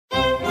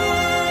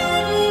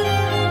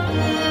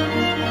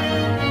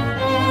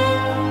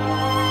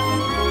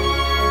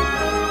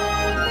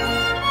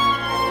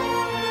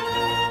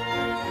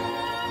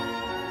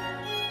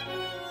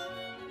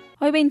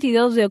Hoy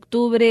 22 de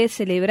octubre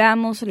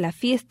celebramos la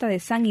fiesta de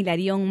San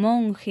Hilarión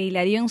monje.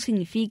 Hilarión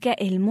significa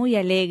el muy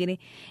alegre.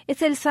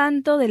 Es el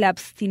santo de la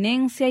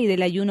abstinencia y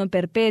del ayuno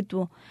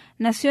perpetuo.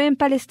 Nació en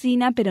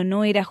Palestina, pero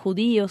no era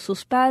judío.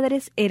 Sus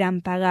padres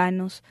eran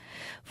paganos.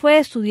 Fue a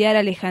estudiar a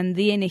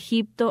Alejandría en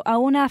Egipto, a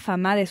una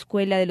afamada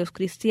escuela de los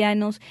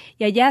cristianos,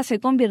 y allá se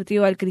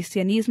convirtió al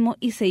cristianismo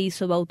y se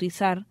hizo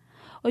bautizar.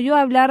 Oyó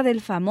hablar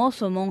del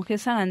famoso monje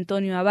San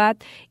Antonio Abad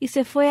y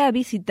se fue a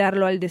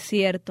visitarlo al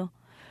desierto.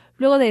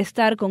 Luego de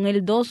estar con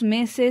él 2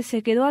 meses,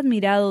 se quedó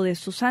admirado de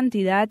su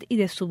santidad y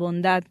de su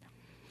bondad,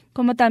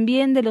 como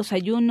también de los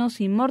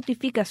ayunos y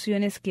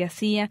mortificaciones que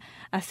hacía,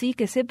 así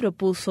que se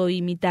propuso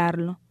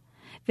imitarlo.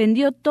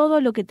 Vendió todo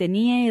lo que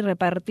tenía y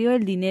repartió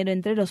el dinero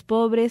entre los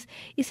pobres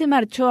y se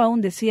marchó a un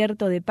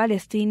desierto de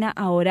Palestina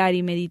a orar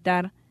y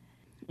meditar.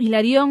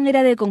 Hilarión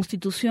era de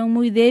constitución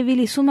muy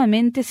débil y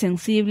sumamente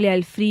sensible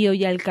al frío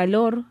y al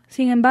calor.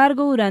 Sin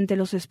embargo, durante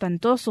los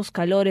espantosos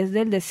calores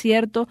del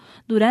desierto,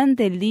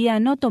 durante el día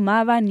no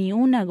tomaba ni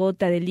una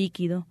gota de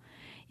líquido,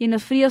 y en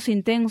los fríos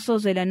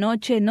intensos de la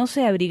noche no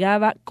se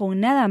abrigaba con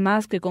nada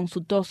más que con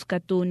su tosca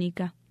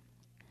túnica.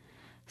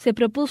 Se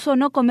propuso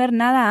no comer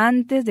nada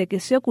antes de que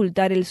se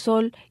ocultara el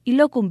sol y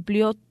lo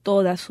cumplió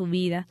toda su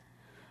vida.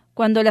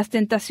 Cuando las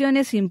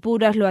tentaciones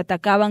impuras lo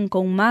atacaban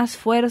con más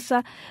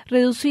fuerza,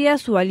 reducía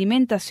su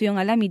alimentación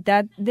a la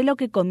mitad de lo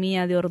que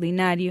comía de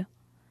ordinario.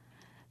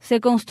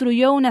 Se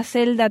construyó una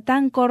celda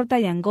tan corta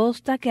y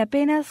angosta que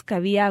apenas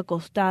cabía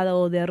acostado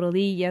o de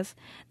rodillas,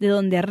 de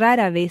donde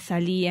rara vez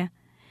salía.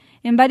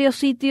 En varios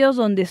sitios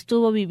donde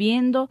estuvo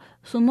viviendo,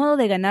 su modo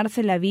de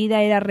ganarse la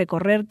vida era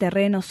recorrer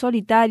terrenos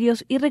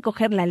solitarios y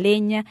recoger la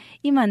leña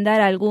y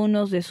mandar a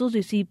algunos de sus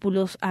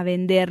discípulos a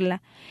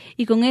venderla,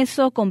 y con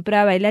eso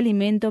compraba el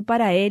alimento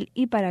para él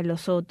y para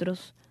los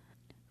otros.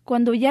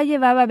 Cuando ya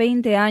llevaba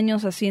 20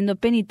 años haciendo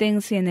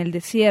penitencia en el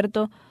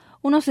desierto,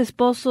 unos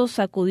esposos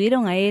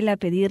acudieron a él a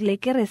pedirle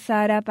que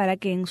rezara para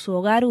que en su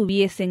hogar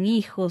hubiesen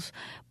hijos,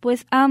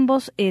 pues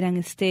ambos eran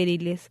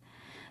estériles.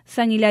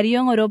 San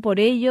Hilarión oró por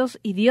ellos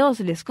y Dios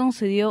les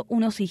concedió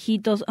unos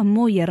hijitos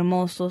muy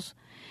hermosos.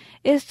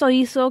 Esto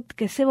hizo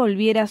que se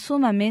volviera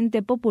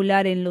sumamente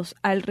popular en los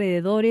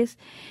alrededores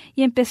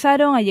y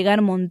empezaron a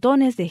llegar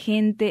montones de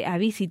gente a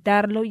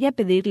visitarlo y a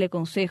pedirle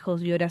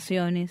consejos y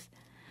oraciones.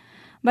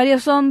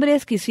 Varios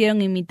hombres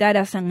quisieron imitar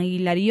a San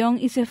Hilarión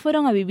y se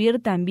fueron a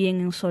vivir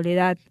también en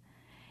soledad.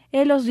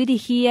 Él los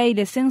dirigía y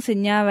les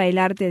enseñaba el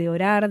arte de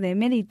orar, de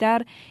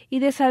meditar y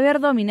de saber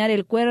dominar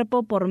el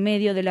cuerpo por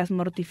medio de las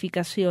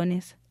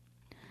mortificaciones.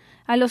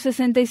 A los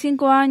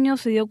 65 años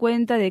se dio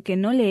cuenta de que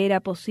no le era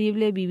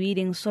posible vivir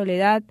en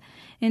soledad,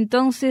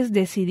 entonces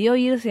decidió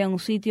irse a un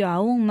sitio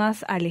aún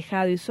más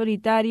alejado y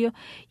solitario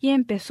y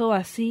empezó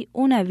así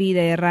una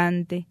vida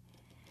errante.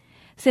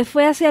 Se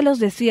fue hacia los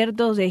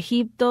desiertos de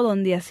Egipto,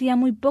 donde hacía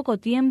muy poco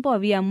tiempo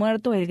había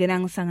muerto el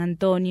gran San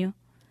Antonio.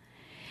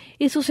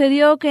 Y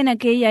sucedió que en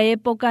aquella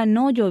época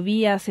no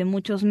llovía hace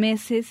muchos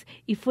meses,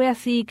 y fue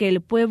así que el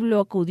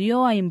pueblo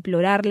acudió a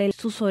implorarle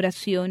sus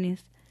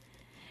oraciones.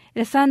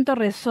 El santo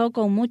rezó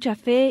con mucha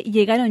fe y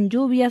llegaron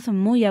lluvias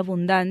muy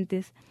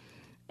abundantes.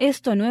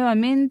 Esto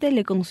nuevamente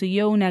le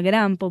consiguió una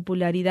gran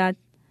popularidad.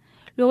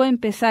 Luego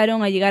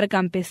empezaron a llegar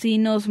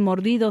campesinos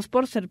mordidos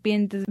por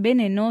serpientes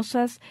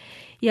venenosas,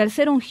 y al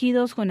ser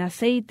ungidos con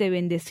aceite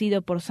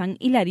bendecido por San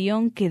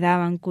Hilarión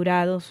quedaban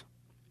curados.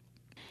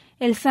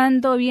 El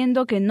santo,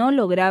 viendo que no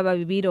lograba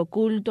vivir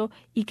oculto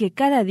y que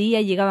cada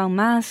día llegaban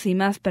más y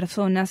más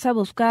personas a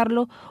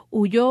buscarlo,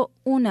 huyó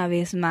una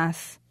vez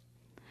más.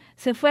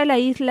 Se fue a la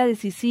isla de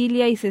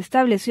Sicilia y se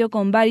estableció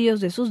con varios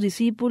de sus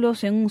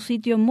discípulos en un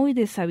sitio muy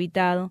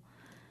deshabitado.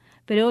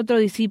 Pero otro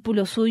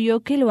discípulo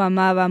suyo, que lo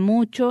amaba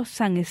mucho,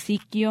 San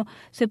Esiquio,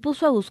 se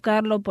puso a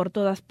buscarlo por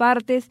todas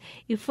partes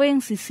y fue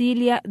en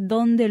Sicilia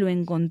donde lo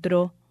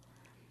encontró.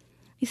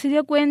 Y se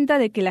dio cuenta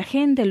de que la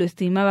gente lo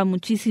estimaba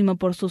muchísimo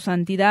por su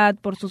santidad,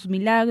 por sus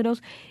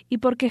milagros y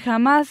porque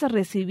jamás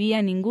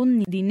recibía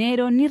ningún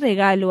dinero ni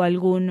regalo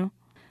alguno.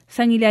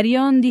 San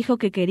Hilarión dijo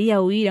que quería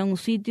huir a un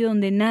sitio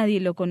donde nadie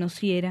lo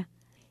conociera.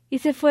 Y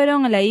se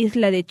fueron a la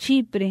isla de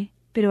Chipre,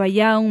 pero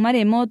allá un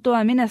maremoto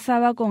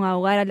amenazaba con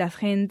ahogar a las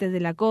gentes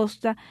de la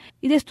costa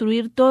y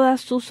destruir todas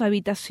sus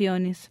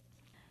habitaciones.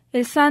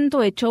 El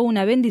santo echó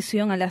una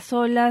bendición a las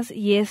olas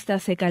y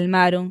éstas se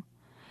calmaron.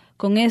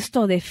 Con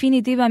esto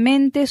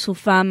definitivamente su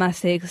fama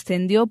se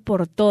extendió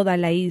por toda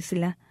la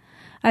isla.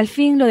 Al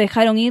fin lo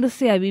dejaron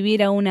irse a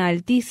vivir a una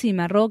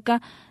altísima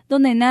roca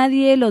donde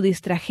nadie lo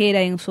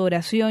distrajera en su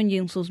oración y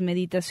en sus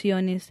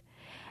meditaciones.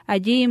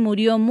 Allí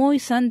murió muy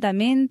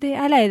santamente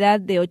a la edad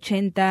de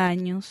 80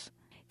 años.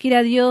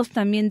 Quiera Dios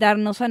también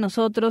darnos a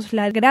nosotros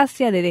la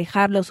gracia de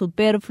dejar lo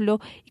superfluo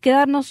y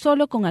quedarnos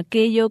solo con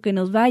aquello que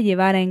nos va a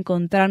llevar a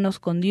encontrarnos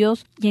con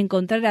Dios y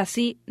encontrar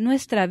así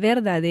nuestra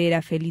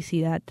verdadera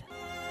felicidad.